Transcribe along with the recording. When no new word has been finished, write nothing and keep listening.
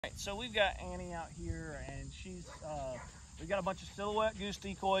Right, so we've got Annie out here, and she's we've got a bunch of silhouette goose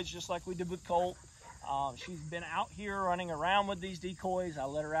decoys just like we did with Colt. She's been out here running around with these decoys. I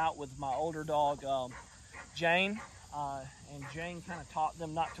let her out with my older dog Jane, and Jane kind of taught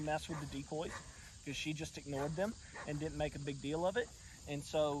them not to mess with the decoys because she just ignored them and didn't make a big deal of it, and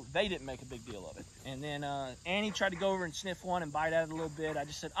so they didn't make a big deal of it. And then Annie tried to go over and sniff one and bite at it a little bit. I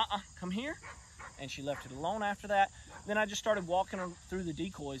just said, come here, and she left it alone after that. Then I just started walking her through the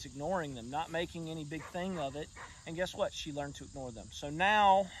decoys, ignoring them, not making any big thing of it. And guess what? She learned to ignore them. So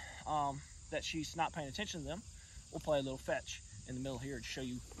now that she's not paying attention to them, we'll play a little fetch in the middle here to show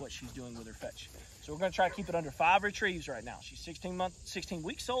you what she's doing with her fetch. So we're going to try to keep it under 5 retrieves right now. She's 16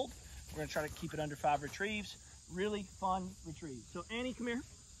 weeks old. We're going to try to keep it under 5 retrieves. Really fun retrieve. So Annie, come here.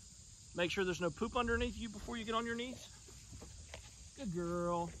 Make sure there's no poop underneath you before you get on your knees. Good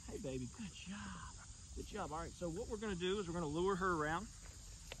girl. Hey, baby. Good job. Good job. All right, so what we're going to do is we're going to lure her around.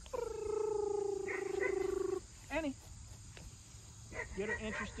 Annie, get her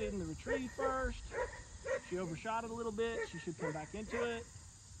interested in the retrieve first. She overshot it a little bit. She should come back into it.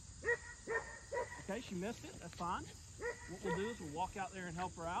 Okay, she missed it. That's fine. What we'll do is we'll walk out there and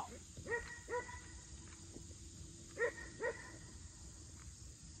help her out.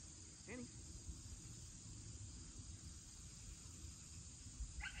 Annie.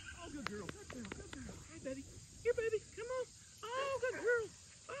 Oh, good girl. Good girl. Good girl. Hey, baby. Here, baby. Come on. Oh, good girl.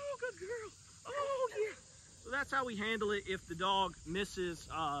 Oh, good girl. Oh, yeah. So that's how we handle it if the dog misses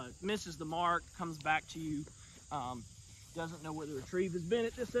the mark, comes back to you, doesn't know where the retrieve has been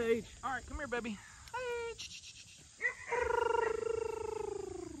at this age. All right, come here, baby.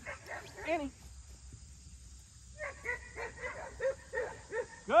 Hey. Annie.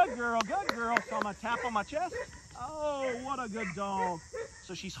 Good girl, good girl. So I'm gonna tap on my chest. Oh, what a good dog.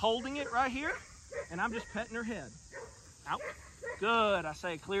 So she's holding it right here, and I'm just petting her head. Out. Good. I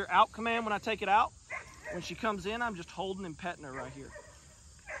say a clear out command when I take it out. When she comes in, I'm just holding and petting her right here.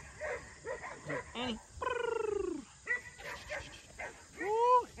 So, Annie.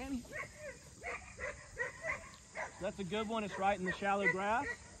 Woo, Annie. That's a good one. It's right in the shallow grass.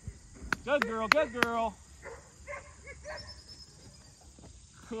 Good girl, good girl.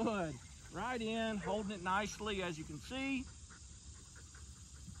 Good. Right in, holding it nicely, as you can see.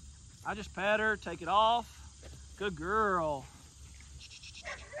 I just pet her, take it off. Good girl.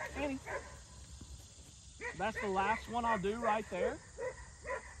 Annie. That's the last one I'll do right there.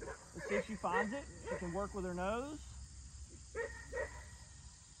 Let's see if she finds it. She can work with her nose.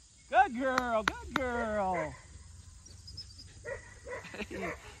 Good girl, good girl.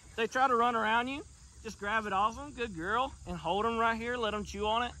 They try to run around you, just grab it off them. Good girl. And hold them right here. Let them chew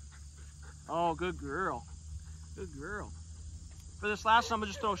on it. Oh, good girl. Good girl. For this last one, I'm going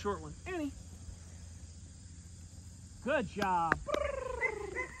to just throw a short one. Annie. Good job.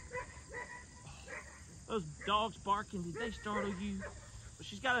 Those dogs barking, did they startle you? But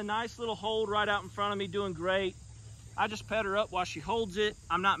she's got a nice little hold right out in front of me, doing great. I just pet her up while she holds it.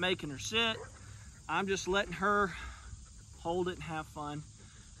 I'm not making her sit. I'm just letting her hold it and have fun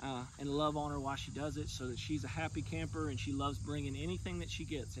and love on her while she does it, so that she's a happy camper and she loves bringing anything that she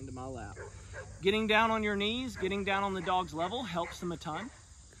gets into my lap. Getting down on your knees, getting down on the dog's level helps them a ton.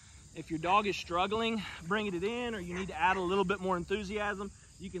 If your dog is struggling bringing it in, or you need to add a little bit more enthusiasm,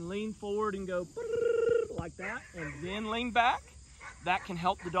 you can lean forward and go like that and then lean back. That can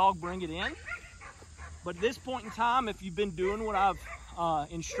help the dog bring it in. But at this point in time, if you've been doing what I've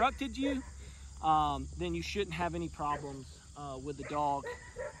instructed you, then you shouldn't have any problems with the dog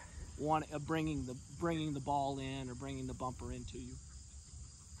bringing the ball in or bringing the bumper into you.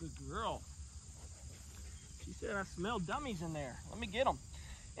 Good girl. She said, I smell dummies in there. Let me get them.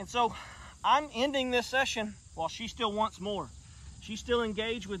 And so I'm ending this session while she still wants more. She's still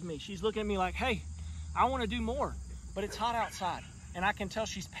engaged with me. She's looking at me like, hey, I want to do more, but it's hot outside. And I can tell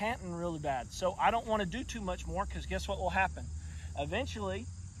she's panting really bad. So I don't want to do too much more, because guess what will happen? Eventually,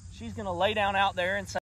 she's going to lay down out there and say,